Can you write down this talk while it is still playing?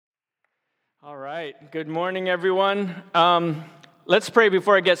All right. Good morning, everyone. Let's pray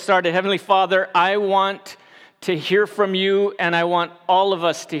before I get started. Heavenly Father, I want to hear from you, and I want all of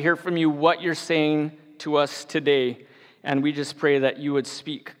us to hear from you what you're saying to us today. And we just pray that you would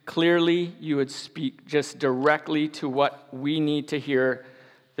speak clearly, you would speak just directly to what we need to hear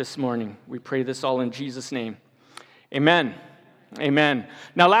this morning. We pray this all in Jesus' name. Amen. Amen.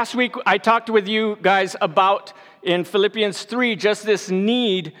 Now, last week I talked with you guys about, in Philippians 3, just this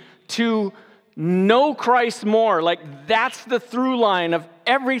need to know Christ more. Like, that's the through line of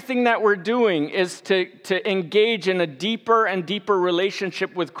everything that we're doing, is to engage in a deeper and deeper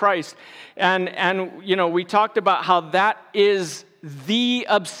relationship with Christ. And you know, we talked about how that is the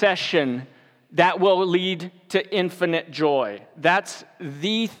obsession that will lead to infinite joy. That's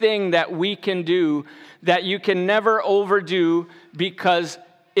the thing that we can do that you can never overdo, because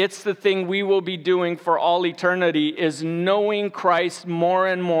it's the thing we will be doing for all eternity, is knowing Christ more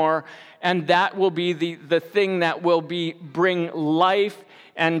and more. And that will be the thing that will bring life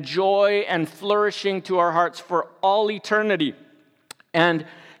and joy and flourishing to our hearts for all eternity. And,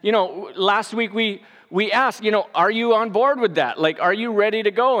 you know, last week we asked, you know, are you on board with that? Like, are you ready to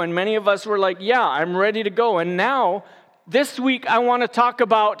go? And many of us were like, yeah, I'm ready to go. And now, this week, I want to talk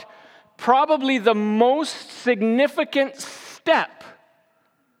about probably the most significant step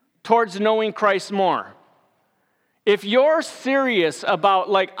towards knowing Christ more. If you're serious about,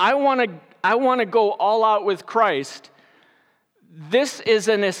 like, I want to go all out with Christ, this is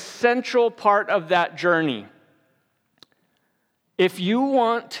an essential part of that journey. If you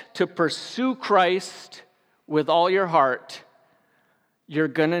want to pursue Christ with all your heart, you're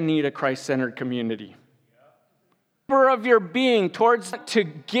going to need a Christ-centered community. Of your being to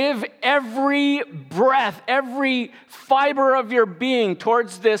give every breath, every fiber of your being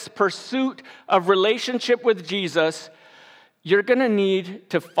towards this pursuit of relationship with Jesus, you're going to need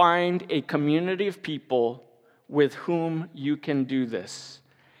to find a community of people with whom you can do this.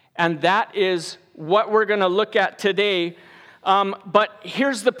 And that is what we're going to look at today. But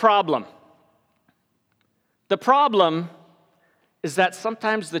here's the problem. The problem is that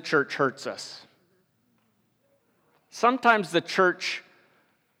sometimes the church hurts us. Sometimes the church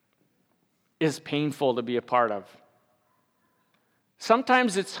is painful to be a part of.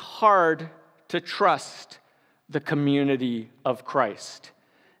 Sometimes it's hard to trust the community of Christ.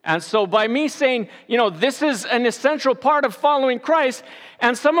 And so by me saying, you know, this is an essential part of following Christ,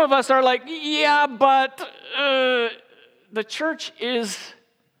 and some of us are like, yeah, but the church is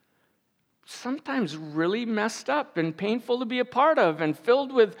sometimes really messed up and painful to be a part of and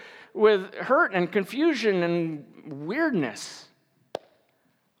filled with hurt and confusion and weirdness.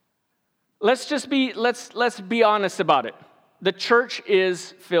 Let's be honest about it. The church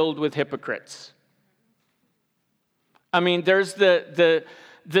is filled with hypocrites. I mean, there's the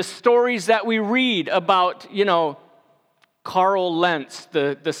stories that we read about, you know, Carl Lentz,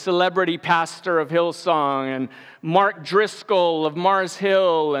 the celebrity pastor of Hillsong, and Mark Driscoll of Mars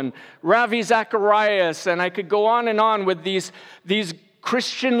Hill, and Ravi Zacharias, and I could go on and on with these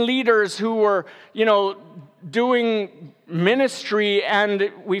Christian leaders who were, you know, doing ministry,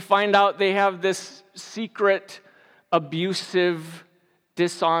 and we find out they have this secret, abusive,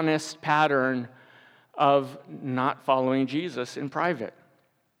 dishonest pattern of not following Jesus in private.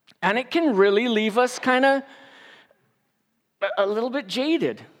 And it can really leave us kind of a little bit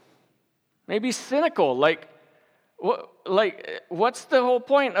jaded, maybe cynical, like what's the whole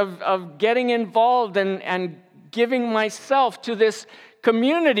point of getting involved and giving myself to this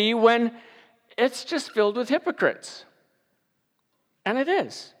community when it's just filled with hypocrites? And it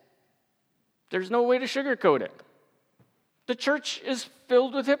is. There's no way to sugarcoat it. The church is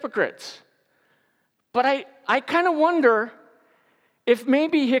filled with hypocrites. But I kind of wonder if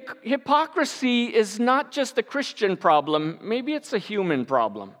maybe hypocrisy is not just a Christian problem, maybe it's a human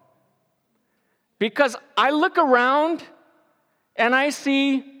problem. Because I look around and I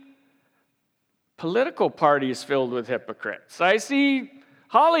see political parties filled with hypocrites. I see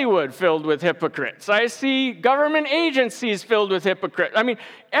Hollywood filled with hypocrites. I see government agencies filled with hypocrites. I mean,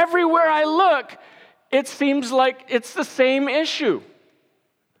 everywhere I look, it seems like it's the same issue.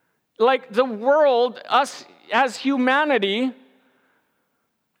 Like the world, us as humanity,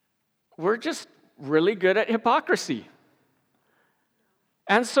 we're just really good at hypocrisy.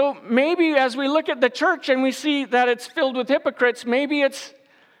 And so maybe as we look at the church and we see that it's filled with hypocrites, maybe it's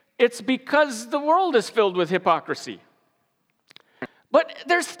because the world is filled with hypocrisy. But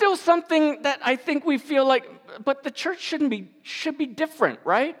there's still something that I think we feel like, but the church should be different,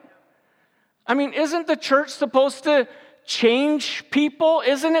 right? I mean, isn't the church supposed to change people?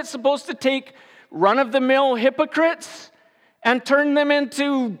 Isn't it supposed to take run-of-the-mill hypocrites and turn them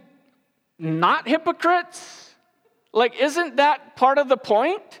into not hypocrites? Like, isn't that part of the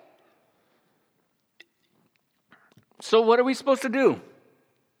point? So what are we supposed to do?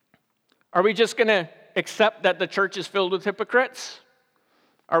 Are we just going to accept that the church is filled with hypocrites?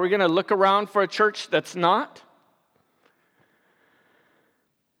 Are we going to look around for a church that's not?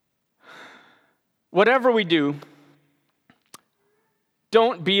 Whatever we do,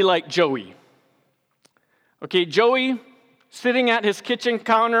 don't be like Joey. Okay, Joey sitting at his kitchen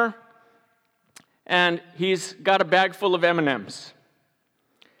counter, and he's got a bag full of M&Ms.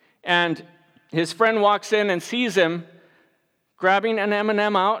 And his friend walks in and sees him grabbing an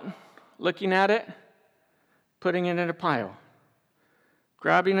M&M out, looking at it, putting it in a pile.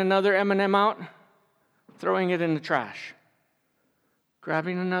 Grabbing another M&M out, throwing it in the trash.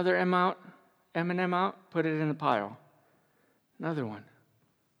 Grabbing another M&M out, put it in a pile. Another one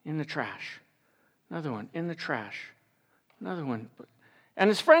in the trash. Another one in the trash. Another one. And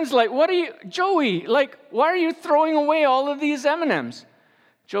his friend's like, "What are you, Joey, like, why are you throwing away all of these M&Ms?"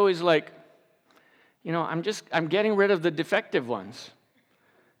 Joey's like, I'm getting rid of the defective ones.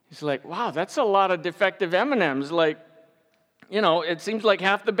 He's like, "Wow, that's a lot of defective M&Ms. Like, it seems like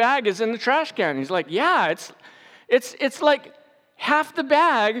half the bag is in the trash can." He's like, "Yeah, it's like half the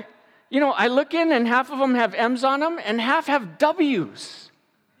bag. I look in and half of them have M's on them and half have W's."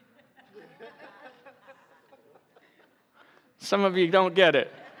 Some of you don't get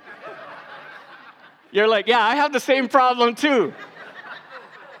it. You're like, "Yeah, I have the same problem too."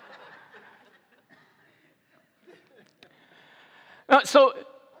 So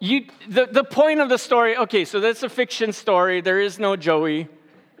the point of the story, okay, so that's a fiction story. There is no Joey.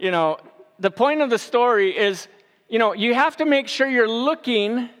 The point of the story is, you have to make sure you're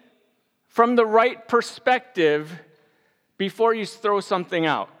looking from the right perspective before you throw something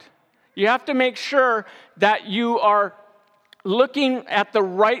out. You have to make sure that you are looking at the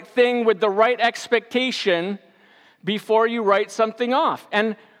right thing with the right expectation before you write something off.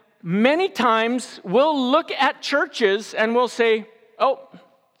 And many times we'll look at churches and we'll say, "Oh,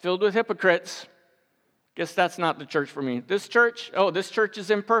 filled with hypocrites. Guess that's not the church for me. This church is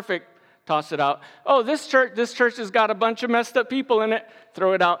imperfect. Toss it out. Oh, this church has got a bunch of messed up people in it.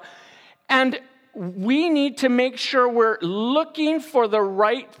 Throw it out." And we need to make sure we're looking for the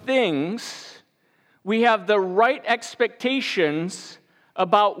right things. We have the right expectations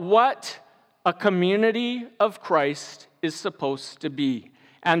about what a community of Christ is supposed to be.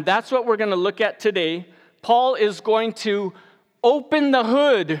 And that's what we're going to look at today. Paul is going to open the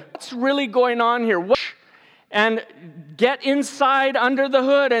hood. What's really going on here? And get inside under the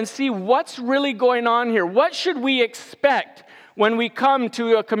hood and see what's really going on here. What should we expect when we come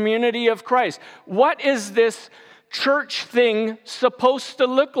to a community of Christ? What is this church thing supposed to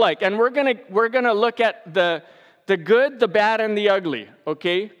look like? And we're gonna look at the good, the bad, and the ugly,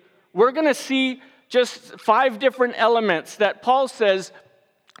 okay? We're gonna see just 5 different elements that Paul says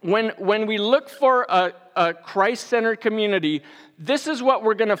when we look for a Christ-centered community, this is what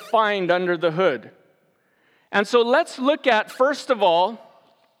we're gonna find under the hood. And so let's look at, first of all,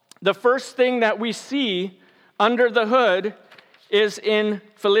 the first thing that we see under the hood is in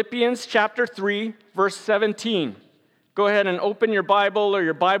Philippians chapter 3, verse 17. Go ahead and open your Bible or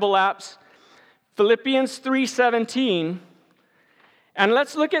your Bible apps. Philippians 3:17. And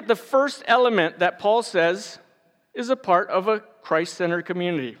let's look at the first element that Paul says is a part of a Christ-centered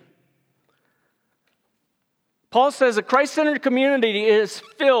community. Paul says a Christ-centered community is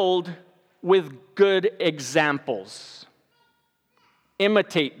filled with good examples.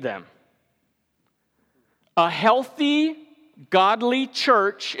 Imitate them. A healthy, godly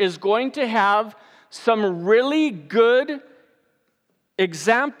church is going to have some really good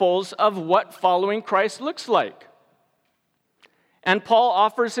examples of what following Christ looks like. And Paul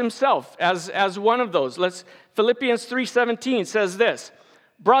offers himself as one of those. Philippians 3:17 says this,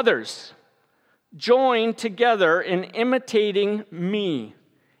 "Brothers, join together in imitating me,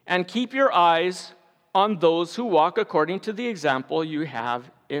 and keep your eyes on those who walk according to the example you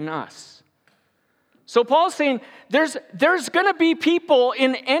have in us." So Paul's saying there's going to be people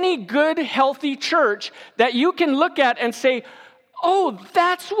in any good, healthy church that you can look at and say, "Oh,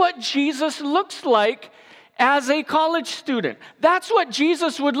 that's what Jesus looks like as a college student. That's what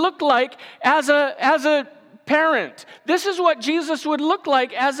Jesus would look like as a parent. This is what Jesus would look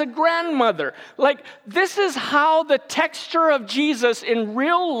like as a grandmother." Like, this is how the texture of Jesus in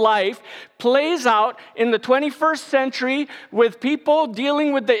real life plays out in the 21st century with people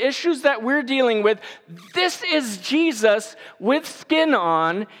dealing with the issues that we're dealing with. This is Jesus with skin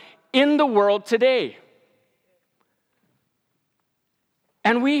on in the world today.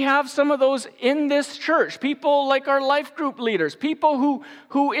 And we have some of those in this church, people like our life group leaders, people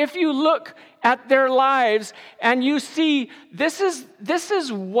who if you look at their lives and you see this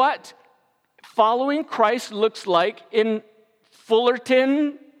is what following Christ looks like in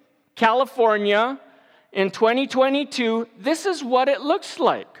Fullerton, California in 2022, this is what it looks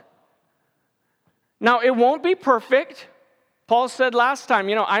like. Now, it won't be perfect. Paul said last time,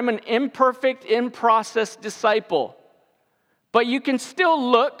 I'm an imperfect, in-process disciple. But you can still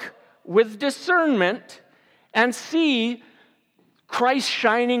look with discernment and see Christ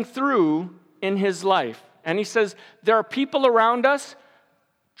shining through in his life. And he says, there are people around us,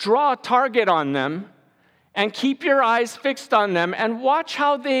 draw a target on them and keep your eyes fixed on them and watch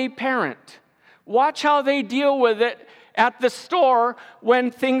how they parent. Watch how they deal with it at the store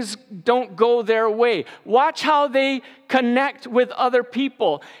when things don't go their way. Watch how they connect with other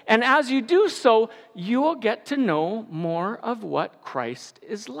people. And as you do so, you will get to know more of what Christ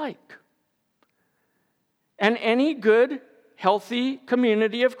is like. And any good, healthy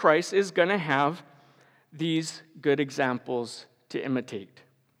community of Christ is going to have these good examples to imitate.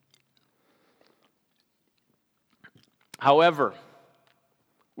 However,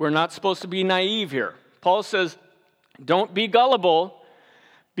 we're not supposed to be naive here. Paul says, don't be gullible,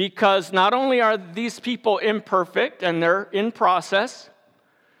 because not only are these people imperfect and they're in process,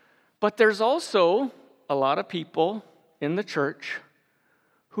 but there's also a lot of people in the church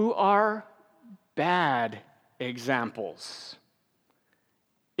who are bad examples.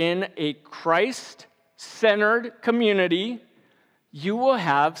 In a Christ-centered community, you will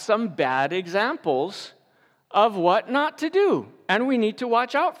have some bad examples of what not to do, and we need to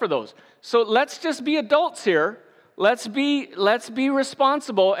watch out for those. So let's just be adults here. Let's be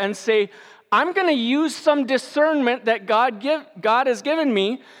responsible and say, I'm going to use some discernment that God has given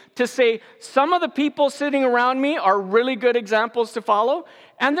me to say some of the people sitting around me are really good examples to follow,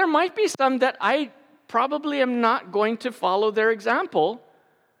 and there might be some that I probably am not going to follow their example,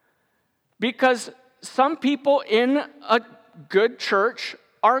 because some people in a good church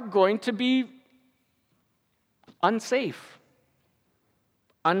are going to be unsafe,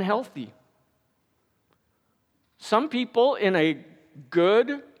 unhealthy. Some people in a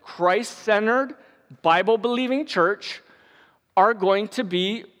good, Christ-centered, Bible-believing church are going to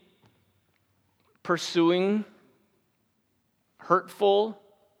be pursuing hurtful,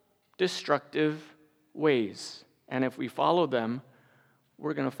 destructive ways. And if we follow them,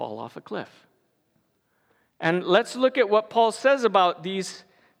 we're going to fall off a cliff. And let's look at what Paul says about these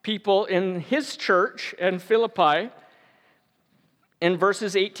people in his church in Philippi in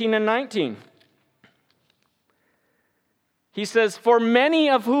verses 18 and 19. He says, "For many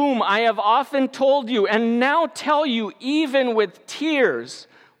of whom I have often told you, and now tell you even with tears,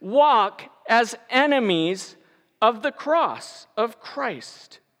 walk as enemies of the cross of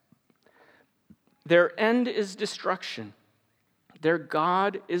Christ. Their end is destruction. Their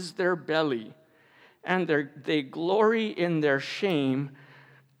God is their belly, and they glory in their shame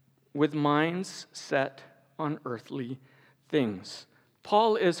with minds set on earthly things."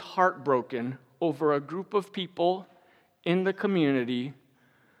 Paul is heartbroken over a group of people in the community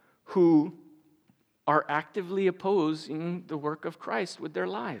who are actively opposing the work of Christ with their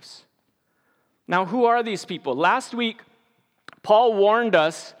lives. Now, who are these people? Last week, Paul warned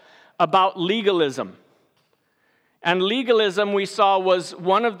us about legalism. And legalism, we saw, was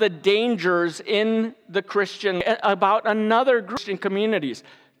one of the dangers in the Christian, about another Christian communities.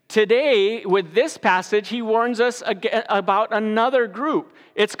 Today, with this passage, he warns us about another group.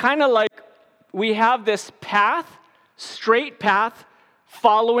 It's kind of like we have this path, straight path,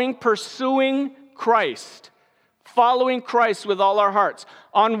 pursuing Christ with all our hearts.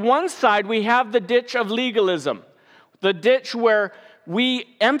 On one side, we have the ditch of legalism, the ditch where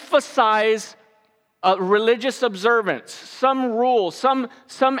we emphasize religious observance, some rule, some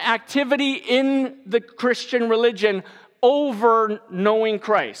activity in the Christian religion over knowing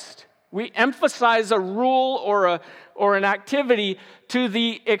Christ. We emphasize a rule or an activity to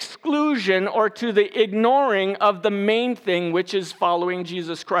the exclusion or to the ignoring of the main thing, which is following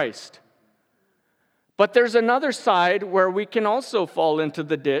Jesus Christ. But there's another side where we can also fall into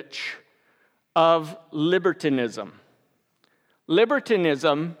the ditch of libertinism.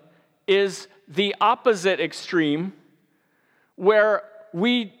 Libertinism is the opposite extreme, where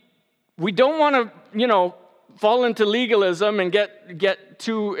we don't want to, fall into legalism and get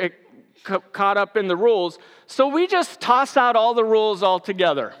too caught up in the rules. So we just toss out all the rules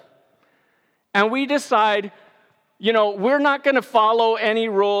altogether. And we decide, we're not going to follow any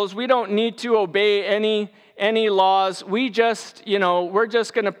rules. We don't need to obey any laws. We just, we're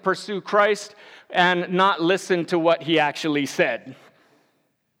just going to pursue Christ and not listen to what he actually said.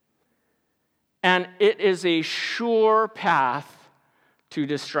 and it is a sure path to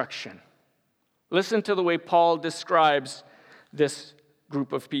destruction. Listen to the way Paul describes this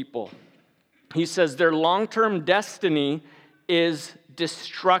group of people. He says their long-term destiny is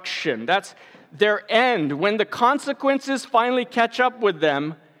destruction. That's their end. When the consequences finally catch up with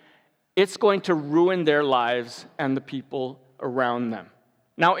them, it's going to ruin their lives and the people around them.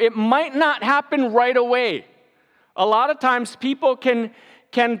 Now, it might not happen right away. A lot of times people can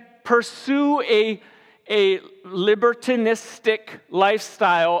pursue a libertinistic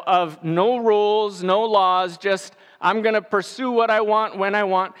lifestyle of no rules, no laws, just I'm going to pursue what I want when I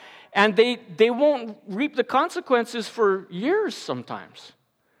want. And they won't reap the consequences for years sometimes.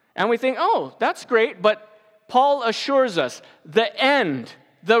 And we think, oh, that's great. But Paul assures us the end,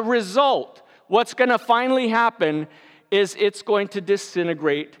 the result, what's going to finally happen is it's going to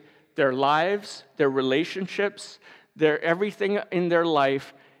disintegrate their lives, their relationships, their everything in their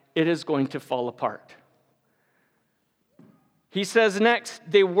life. It is going to fall apart. He says next,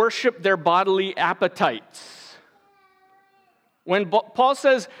 they worship their bodily appetites. When Paul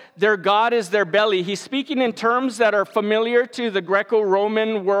says their God is their belly, he's speaking in terms that are familiar to the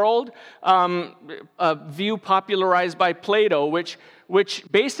Greco-Roman world, a view popularized by Plato, which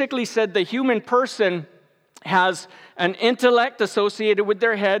basically said the human person has an intellect associated with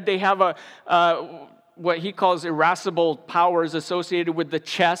their head. They have what he calls irascible powers associated with the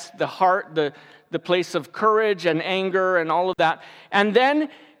chest, the heart, the place of courage and anger and all of that. And then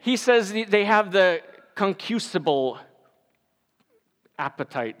he says they have the concupiscible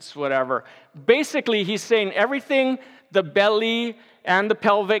appetites, whatever. Basically, he's saying everything, the belly and the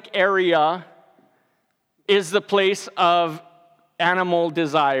pelvic area is the place of animal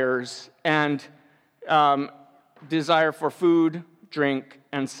desires and desire for food, drink,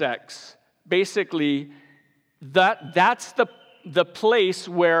 and sex. Basically, that's the place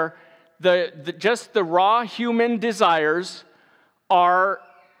where just the raw human desires are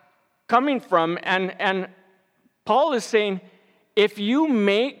coming from. And Paul is saying, if you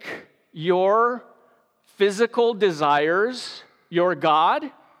make your physical desires your God,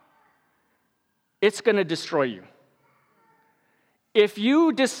 it's going to destroy you. If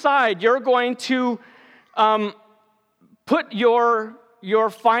you decide you're going to put your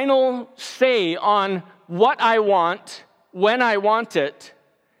final say on what I want, when I want it,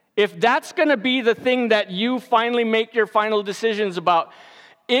 if that's going to be the thing that you finally make your final decisions about,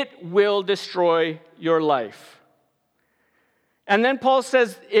 it will destroy your life. And then Paul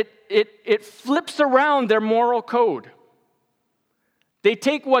says it flips around their moral code. They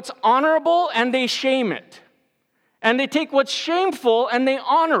take what's honorable and they shame it. And they take what's shameful and they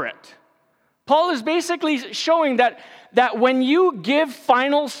honor it. Paul is basically showing that when you give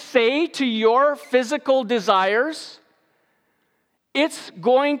final say to your physical desires, it's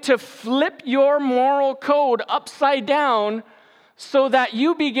going to flip your moral code upside down so that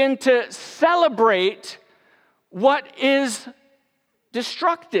you begin to celebrate what is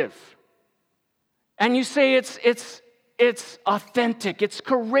destructive. And you say it's authentic, it's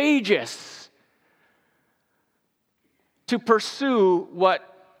courageous to pursue what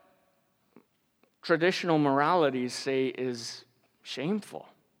traditional moralities say is shameful.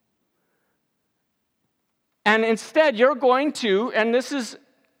 And instead, you're going to, and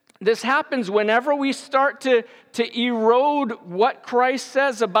this happens whenever we start to erode what Christ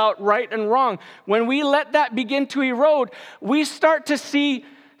says about right and wrong. When we let that begin to erode, we start to see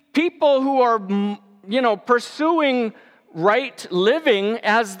people who are, pursuing right living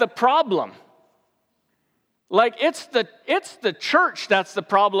as the problem. Like it's the church that's the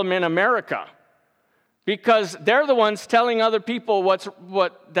problem in America. Because they're the ones telling other people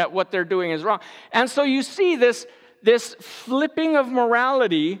what they're doing is wrong. And so you see this flipping of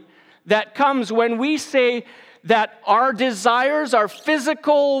morality that comes when we say that our desires, our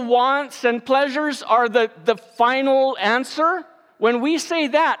physical wants and pleasures are the final answer. When we say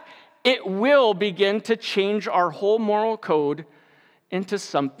that, it will begin to change our whole moral code into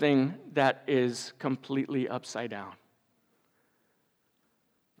something that is completely upside down.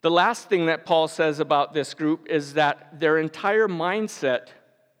 The last thing that Paul says about this group is that their entire mindset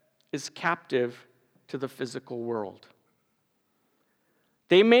is captive to the physical world.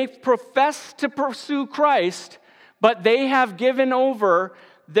 They may profess to pursue Christ, but they have given over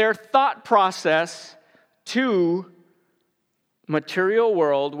their thought process to material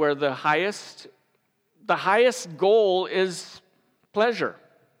world where the highest goal is pleasure.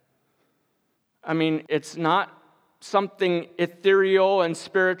 I mean, it's not something ethereal and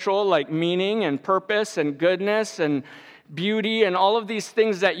spiritual like meaning and purpose and goodness and beauty and all of these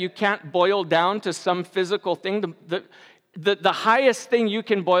things that you can't boil down to some physical thing. the highest thing you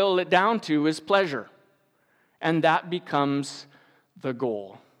can boil it down to is pleasure. And that becomes the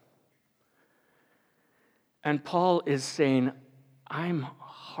goal. And Paul is saying, I'm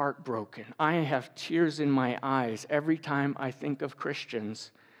heartbroken. I have tears in my eyes every time I think of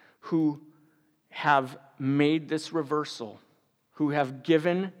Christians who have made this reversal, who have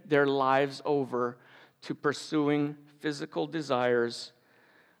given their lives over to pursuing physical desires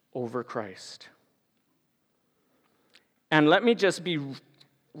over Christ. And let me just be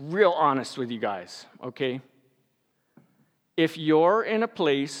real honest with you guys, okay? If you're in a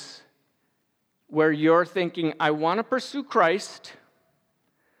place where you're thinking, I want to pursue Christ,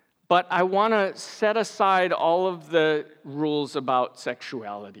 but I want to set aside all of the rules about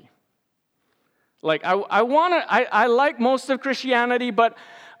sexuality. Like, I like most of Christianity, but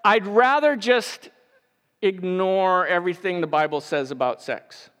I'd rather just ignore everything the Bible says about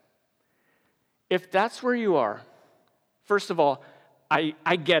sex. If that's where you are, first of all,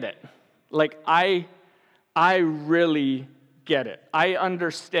 I get it. Like, I really get it. I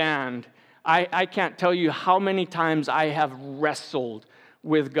understand. I can't tell you how many times I have wrestled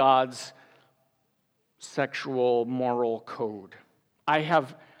with God's sexual moral code. I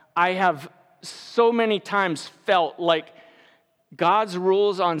have so many times felt like God's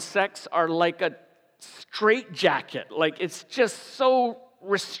rules on sex are like a straitjacket. Like, it's just so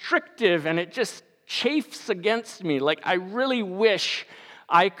restrictive and it just chafes against me. Like, I really wish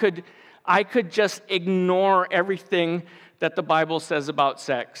I could just ignore everything that the Bible says about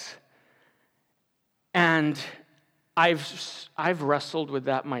sex. And I've wrestled with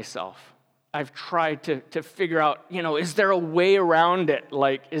that myself. I've tried to figure out, is there a way around it?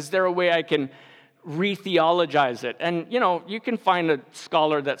 Like, is there a way I can re-theologize it? And, you can find a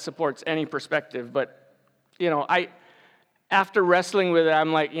scholar that supports any perspective, but, after wrestling with it,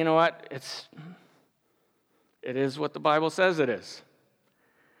 I'm like, you know what? It is what the Bible says it is.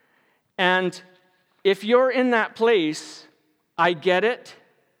 And if you're in that place, I get it.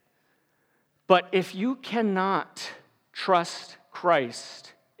 But if you cannot trust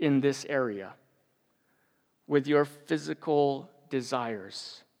Christ in this area with your physical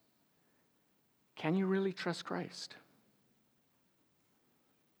desires, can you really trust Christ?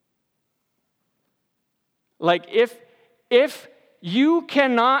 Like, if you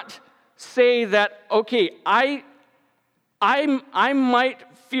cannot say that, okay, I might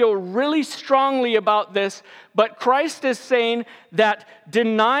feel really strongly about this, but Christ is saying that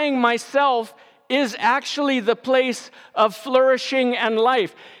denying myself is actually the place of flourishing and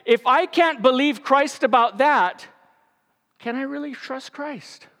life. If I can't believe Christ about that, can I really trust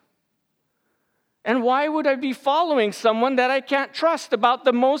Christ? And why would I be following someone that I can't trust about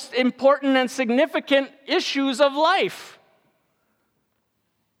the most important and significant issues of life?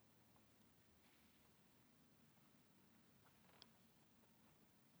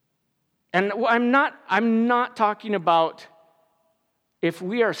 And I'm not talking about if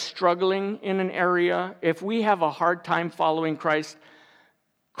we are struggling in an area, if we have a hard time following Christ.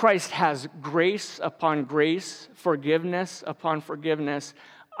 Christ has grace upon grace, forgiveness upon forgiveness.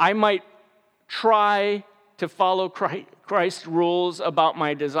 I might try to follow Christ's rules about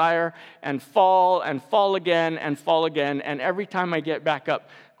my desire and fall again and fall again. And every time I get back up,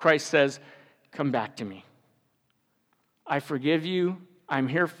 Christ says, come back to me. I forgive you. I'm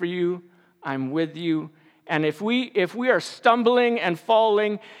here for you. I'm with you. And if we are stumbling and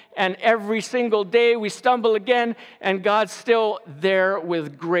falling, and every single day we stumble again, and God's still there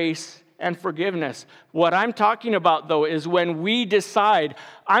with grace and forgiveness. What I'm talking about, though, is when we decide,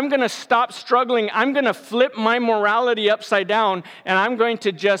 I'm going to stop struggling, I'm going to flip my morality upside down, and I'm going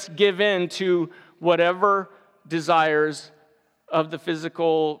to just give in to whatever desires of the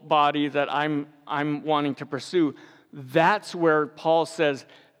physical body that I'm wanting to pursue. That's where Paul says,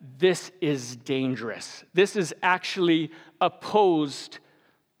 this is dangerous. This is actually opposed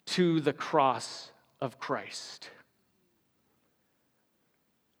to the cross of Christ.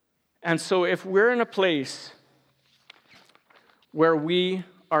 And so if we're in a place where we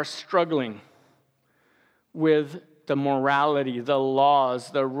are struggling with the morality, the laws,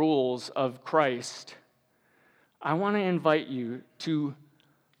 the rules of Christ, I want to invite you to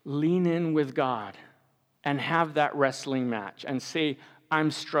lean in with God and have that wrestling match and say, I'm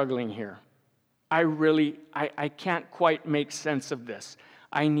struggling here. I can't quite make sense of this.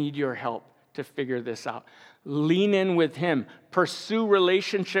 I need your help to figure this out. Lean in with Him. Pursue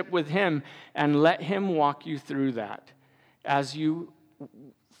relationship with Him and let Him walk you through that as you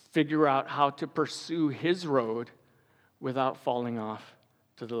figure out how to pursue His road without falling off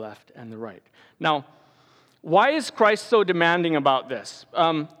to the left and the right. Now, why is Christ so demanding about this?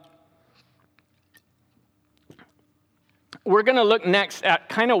 we're going to look next at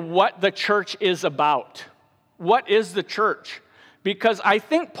kind of what the church is about. What is the church? Because I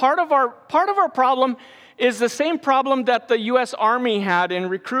think part of our problem is the same problem that the U.S. Army had in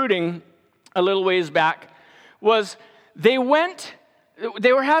recruiting a little ways back, was they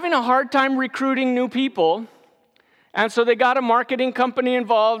were having a hard time recruiting new people, and so they got a marketing company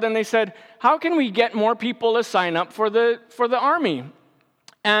involved, and they said, how can we get more people to sign up for the Army?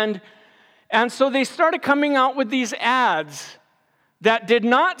 And so they started coming out with these ads that did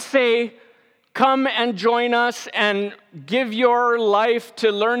not say, come and join us and give your life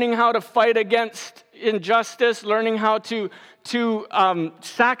to learning how to fight against injustice, learning how to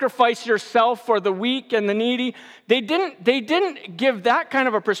sacrifice yourself for the weak and the needy. They didn't give that kind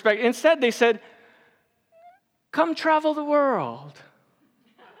of a perspective. Instead, they said, come travel the world.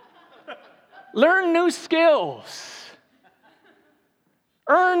 Learn new skills.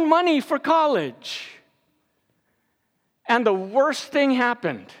 Earn money for college. And the worst thing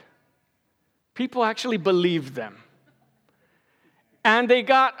happened. People actually believed them. And they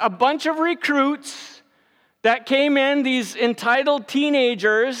got a bunch of recruits that came in, these entitled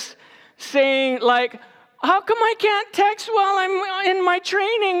teenagers, saying like, how come I can't text while I'm in my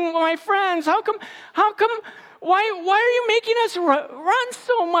training with my friends? How come, why are you making us run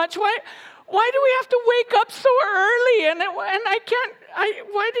so much? Why do we have to wake up so early? And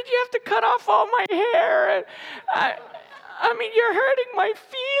why did you have to cut off all my hair? I mean, you're hurting my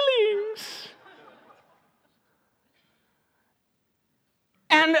feelings.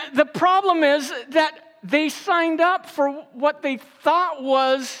 And the problem is that they signed up for what they thought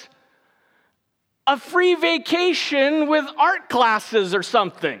was a free vacation with art classes or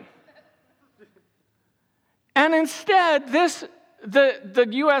something. And instead, the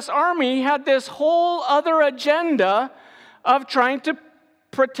U.S. Army had this whole other agenda of trying to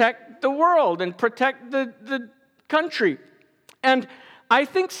protect the world and protect the country. And I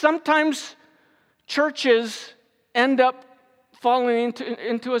think sometimes churches end up falling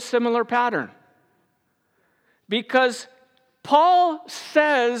into a similar pattern. Because Paul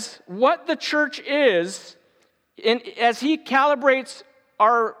says what the church is, as he calibrates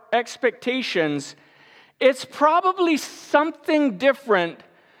our expectations, it's probably something different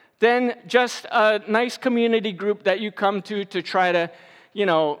than just a nice community group that you come to try to,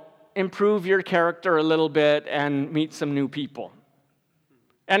 improve your character a little bit and meet some new people.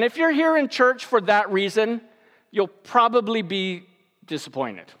 And if you're here in church for that reason, you'll probably be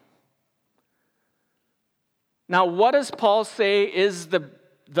disappointed. Now, what does Paul say is the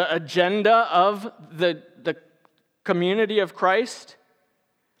agenda of the community of Christ?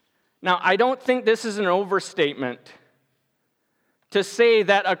 Now, I don't think this is an overstatement to say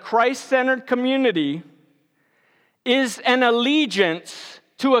that a Christ-centered community is an allegiance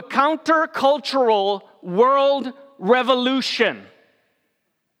to a countercultural world revolution.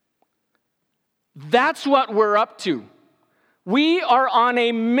 That's what we're up to. We are on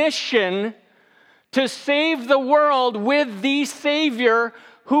a mission to save the world with the Savior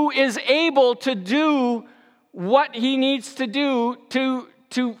who is able to do what he needs to do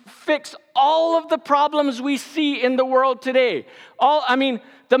to fix all of the problems we see in the world today.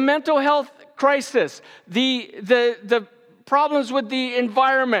 The mental health crisis, the problems with the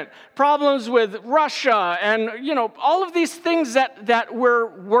environment, problems with Russia, and all of these things that we're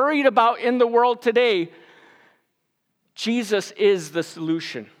worried about in the world today. Jesus is the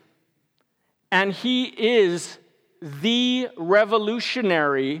solution. And he is the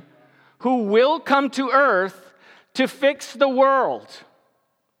revolutionary who will come to earth to fix the world.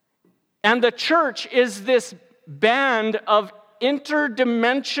 And the church is this band of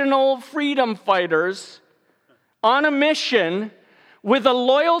interdimensional freedom fighters on a mission with a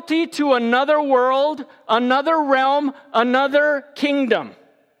loyalty to another world, another realm, another kingdom.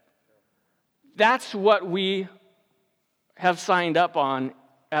 That's what we have signed up on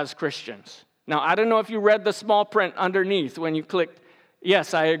as Christians. Now, I don't know if you read the small print underneath when you clicked,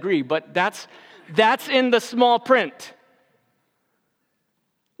 yes, I agree, but that's in the small print.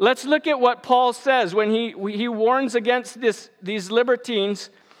 Let's look at what Paul says when he warns against these libertines,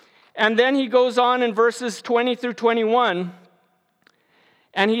 and then he goes on in verses 20 through 21,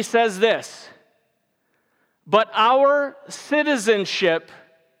 and he says this, "But our citizenship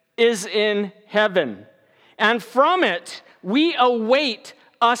is in heaven, and from it we await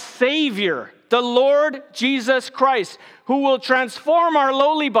a Savior, the Lord Jesus Christ, who will transform our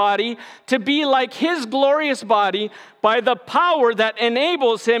lowly body to be like his glorious body by the power that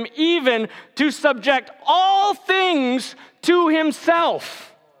enables him even to subject all things to himself."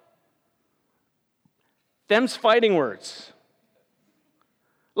 Them's fighting words.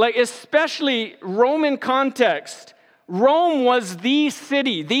 Like, especially Roman context. Rome was the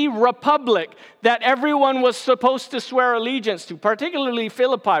city, the republic that everyone was supposed to swear allegiance to, particularly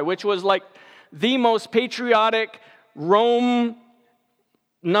Philippi, which was like the most patriotic Rome,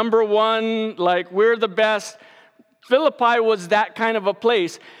 number one, like we're the best. Philippi was that kind of a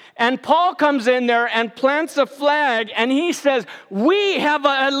place. And Paul comes in there and plants a flag, and he says, we have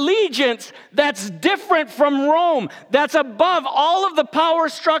an allegiance that's different from Rome, that's above all of the power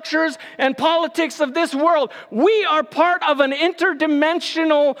structures and politics of this world. We are part of an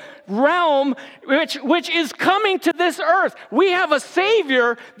interdimensional realm which is coming to this earth. We have a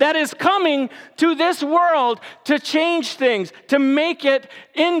Savior that is coming to this world to change things, to make it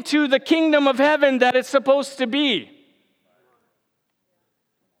into the kingdom of heaven that it's supposed to be.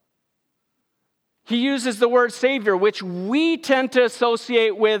 He uses the word Savior, which we tend to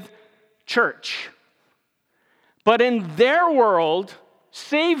associate with church. But in their world,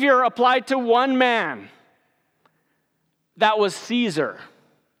 Savior applied to one man. That was Caesar.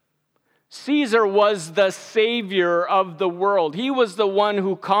 Caesar was the savior of the world. He was the one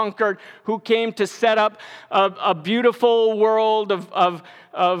who conquered, who came to set up a beautiful world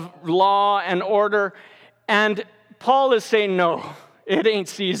of law and order. And Paul is saying, no, it ain't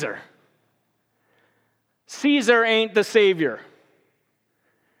Caesar. Caesar ain't the savior.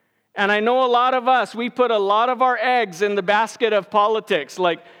 And I know a lot of us, we put a lot of our eggs in the basket of politics.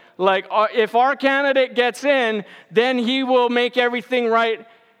 Like if our candidate gets in, then he will make everything right.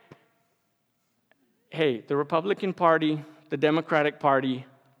 Hey, the Republican Party, the Democratic Party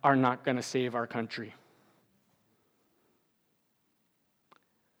are not going to save our country.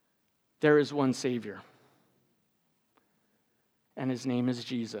 There is one Savior, and his name is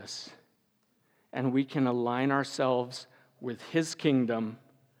Jesus. And we can align ourselves with his kingdom,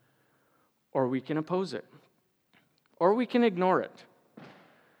 or we can oppose it, or we can ignore it.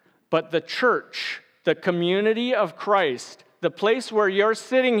 But the church, the community of Christ, the place where you're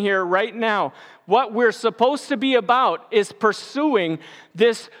sitting here right now, what we're supposed to be about is pursuing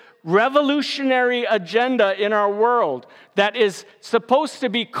this revolutionary agenda in our world that is supposed to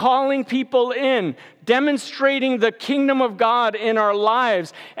be calling people in, demonstrating the kingdom of God in our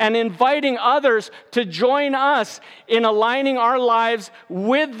lives, and inviting others to join us in aligning our lives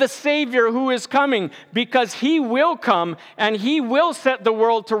with the Savior who is coming, because he will come and he will set the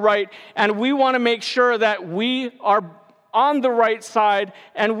world to right, and we want to make sure that we are on the right side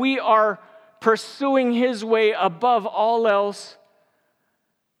and we are pursuing his way above all else,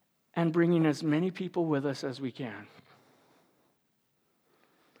 and bringing as many people with us as we can.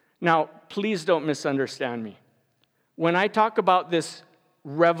 Now, please don't misunderstand me. When I talk about this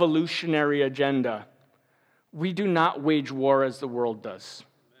revolutionary agenda, we do not wage war as the world does.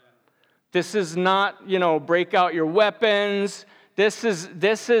 This is not, break out your weapons. This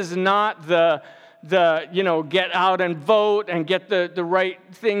is not the get out and vote and get the right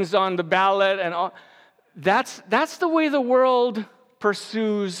things on the ballot and all. That's the way the world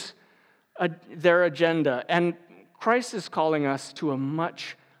pursues their agenda. And Christ is calling us to a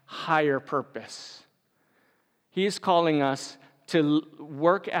much higher purpose. He is calling us to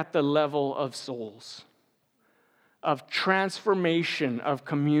work at the level of souls, of transformation of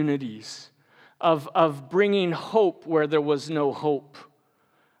communities, of bringing hope where there was no hope,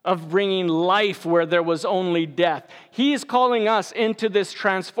 of bringing life where there was only death. He is calling us into this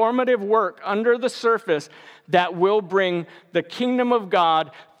transformative work under the surface that will bring the kingdom of God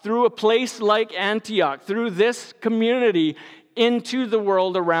through a place like Antioch, through this community, into the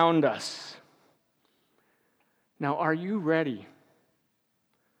world around us. Now, are you ready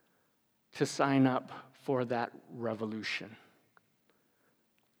to sign up for that revolution?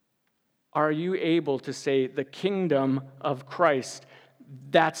 Are you able to say, the kingdom of Christ,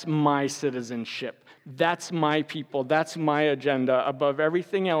 that's my citizenship, that's my people, that's my agenda. Above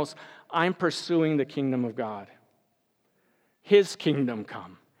everything else, I'm pursuing the kingdom of God. His kingdom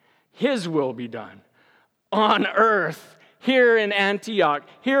come. His will be done on earth, here in Antioch,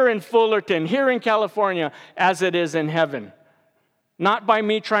 here in Fullerton, here in California, as it is in heaven. Not by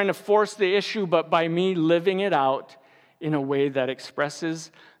me trying to force the issue, but by me living it out in a way that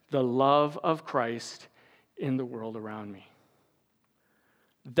expresses the love of Christ in the world around me.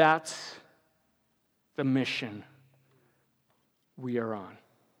 That's the mission we are on.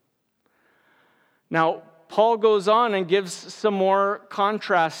 Now, Paul goes on and gives some more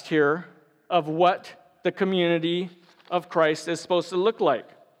contrast here of what the community of Christ is supposed to look like.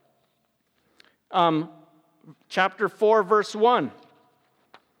 Chapter 4, verse 1.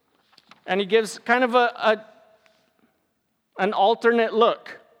 And he gives kind of an alternate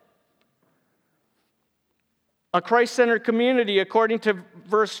look. A Christ-centered community, according to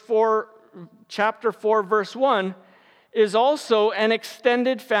chapter 4, verse 1, is also an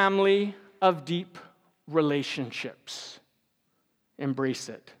extended family of deep relationships. Embrace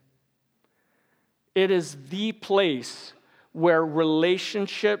it. It is the place where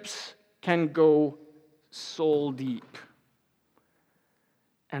relationships can go soul deep.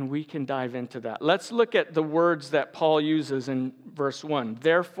 And we can dive into that. Let's look at the words that Paul uses in verse 1.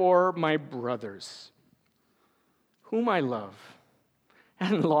 Therefore, my brothers, whom I love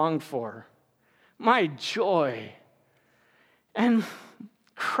and long for, my joy and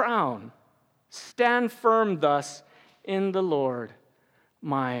crown, stand firm thus in the Lord,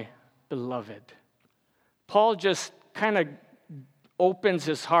 my beloved. Paul just kind of opens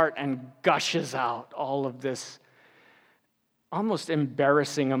his heart and gushes out all of this almost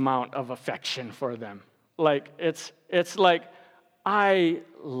embarrassing amount of affection for them. Like, it's like, I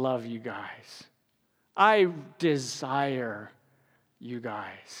love you guys. I desire you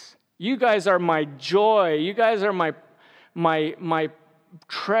guys. You guys are my joy. You guys are my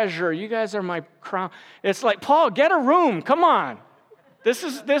treasure. You guys are my crown. It's like, Paul, get a room. Come on. This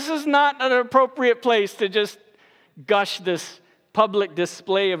is not an appropriate place to just gush this public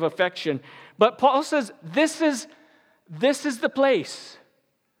display of affection. But Paul says, this is the place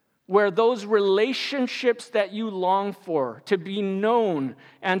where those relationships that you long for, to be known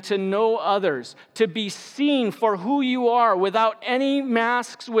and to know others, to be seen for who you are without any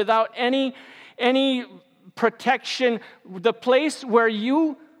masks, without any protection, the place where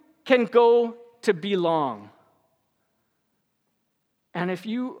you can go to belong. And if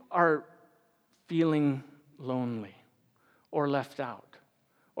you are feeling lonely or left out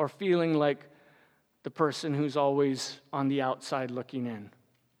or feeling like the person who's always on the outside looking in,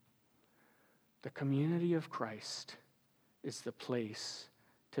 the community of Christ is the place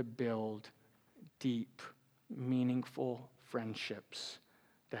to build deep, meaningful friendships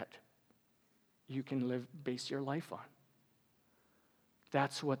that you can base your life on.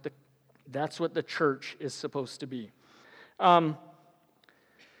 That's what the church is supposed to be.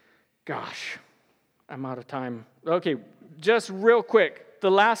 Gosh, I'm out of time. Okay, just real quick,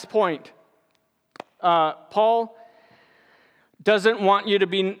 the last point. Paul doesn't want you to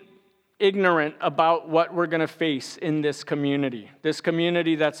be ignorant about what we're going to face in this community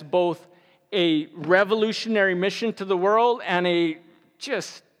that's both a revolutionary mission to the world and a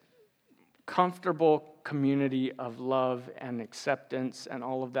just comfortable community of love and acceptance and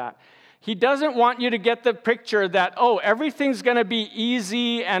all of that. He doesn't want you to get the picture that, everything's going to be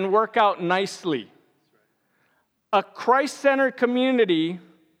easy and work out nicely. A Christ-centered community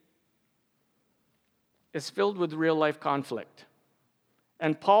is filled with real-life conflict.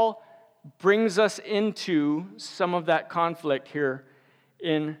 And Paul brings us into some of that conflict here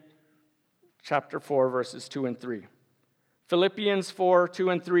in chapter 4, verses 2 and 3. Philippians 4, 2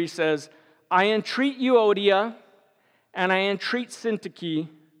 and 3 says, I entreat Euodia and I entreat Syntyche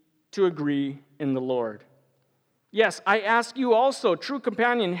to agree in the Lord. Yes, I ask you also, true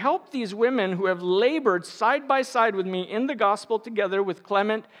companion, help these women who have labored side by side with me in the gospel together with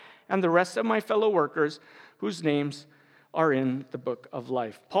Clement and the rest of my fellow workers whose names are in the book of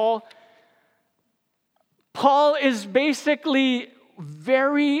life. Paul is basically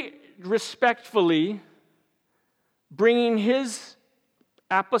very respectfully bringing his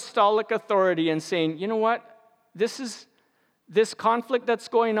apostolic authority and saying, you know what? This conflict that's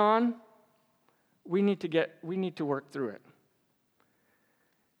going on, we need to work through it.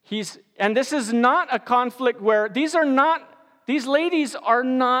 And this is not a conflict where these ladies are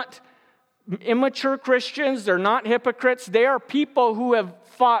not immature Christians, they're not hypocrites. They are people who have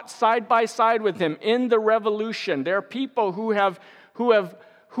fought side by side with him in the revolution. They're people who have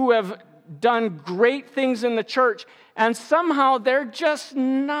done great things in the church, and somehow they're just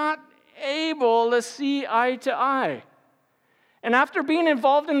not able to see eye to eye. And after being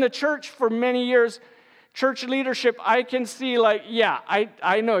involved in the church for many years, church leadership, I can see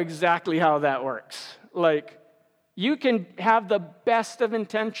I know exactly how that works. Like, you can have the best of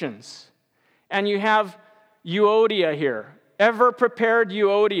intentions. And you have Euodia here, ever-prepared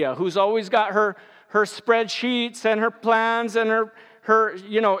Euodia, who's always got her spreadsheets and her plans and her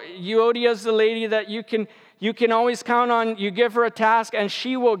Euodia's the lady that you can always count on. You give her a task and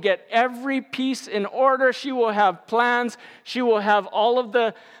she will get every piece in order. She will have plans. She will have all of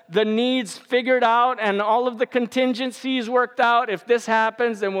the needs figured out and all of the contingencies worked out. If this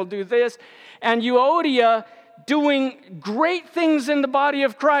happens, then we'll do this. And Euodia doing great things in the body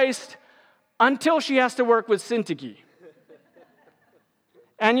of Christ until she has to work with Syntyche.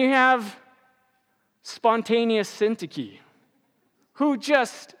 And you have spontaneous Syntyche, who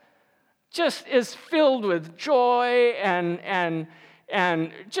just is filled with joy and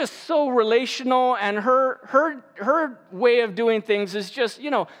and just so relational. And her way of doing things is just,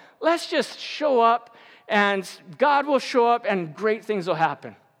 let's just show up, and God will show up, and great things will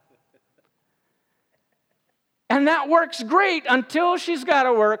happen. And that works great until she's got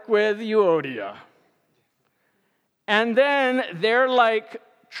to work with Euodia. And then they're like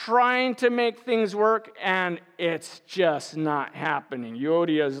trying to make things work, and it's just not happening.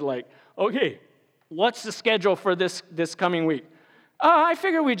 Euodia's like, okay, what's the schedule for this coming week? I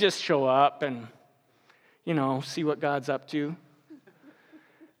figure we just show up and, see what God's up to.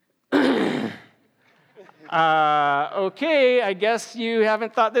 Okay, I guess you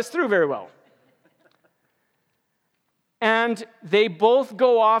haven't thought this through very well. And they both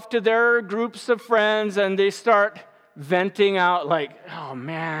go off to their groups of friends, and they start venting out like, oh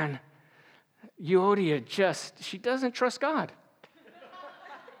man, Euodia she doesn't trust God.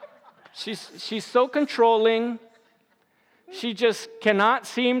 She's so controlling. She just cannot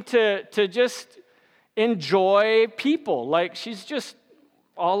seem to just enjoy people. Like, she's just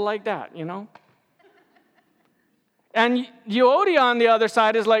all like that, And Euodia on the other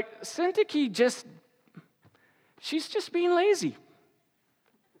side is like, Syntyche she's just being lazy.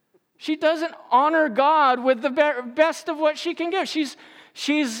 She doesn't honor God with the best of what she can give. She's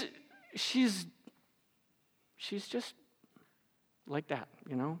just like that,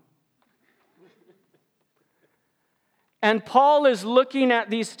 And Paul is looking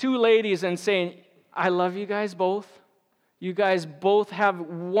at these two ladies and saying, I love you guys both. You guys both have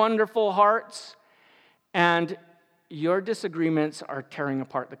wonderful hearts, and your disagreements are tearing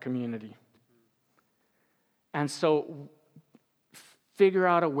apart the community. And so figure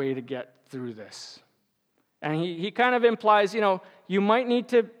out a way to get through this. And he kind of implies, you might need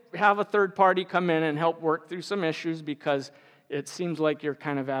to have a third party come in and help work through some issues because it seems like you're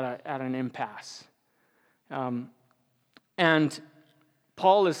kind of at an impasse. And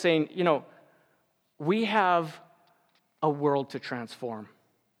Paul is saying, we have a world to transform.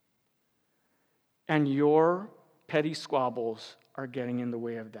 And your petty squabbles are getting in the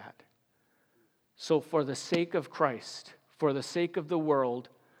way of that. So for the sake of Christ, for the sake of the world,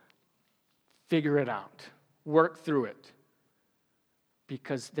 figure it out. Work through it.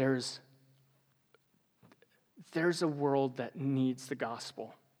 Because there's a world that needs the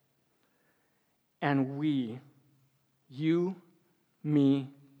gospel. And you, me,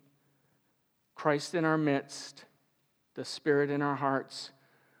 Christ in our midst, the Spirit in our hearts,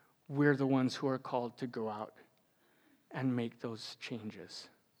 we're the ones who are called to go out and make those changes.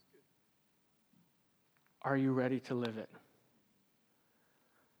 Are you ready to live it?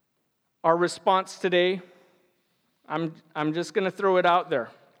 Our response today, I'm just going to throw it out there.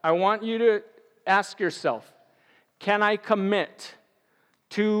 I want you to ask yourself, can I commit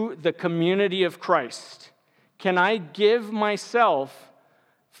to the community of Christ? Can I give myself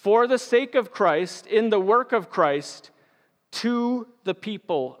for the sake of Christ, in the work of Christ, to the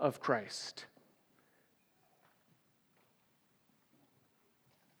people of Christ?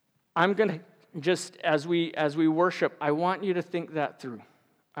 I'm going to just, as we worship, I want you to think that through.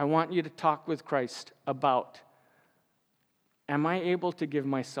 I want you to talk with Christ about, am I able to give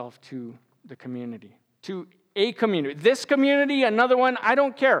myself to the community? To a community. This community, another one, I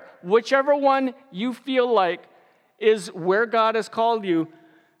don't care. Whichever one you feel like is where God has called you,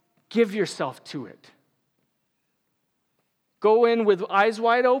 give yourself to it. Go in with eyes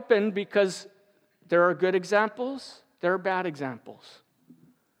wide open, because there are good examples, there are bad examples.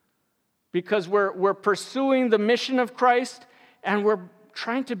 Because we're pursuing the mission of Christ, and we're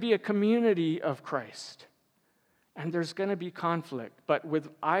trying to be a community of Christ. And there's going to be conflict. But with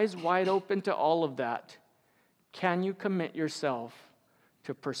eyes wide open to all of that, can you commit yourself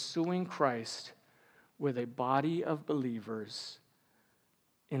to pursuing Christ with a body of believers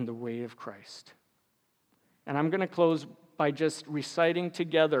in the way of Christ? And I'm going to close by just reciting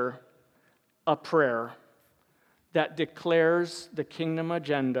together a prayer that declares the kingdom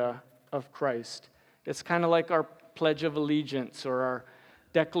agenda of Christ. It's kind of like our Pledge of Allegiance or our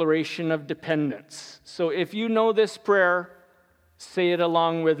Declaration of Dependence. So if you know this prayer, say it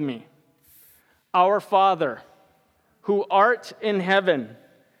along with me. Our Father, who art in heaven,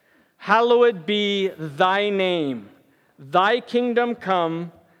 hallowed be thy name. Thy kingdom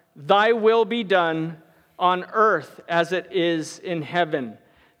come, thy will be done on earth as it is in heaven.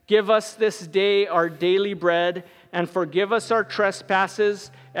 Give us this day our daily bread, and forgive us our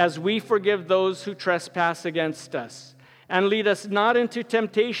trespasses as we forgive those who trespass against us. And lead us not into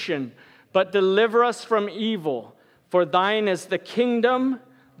temptation, but deliver us from evil. For thine is the kingdom,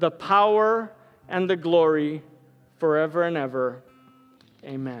 the power, and the glory forever and ever.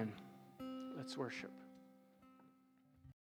 Amen. Let's worship.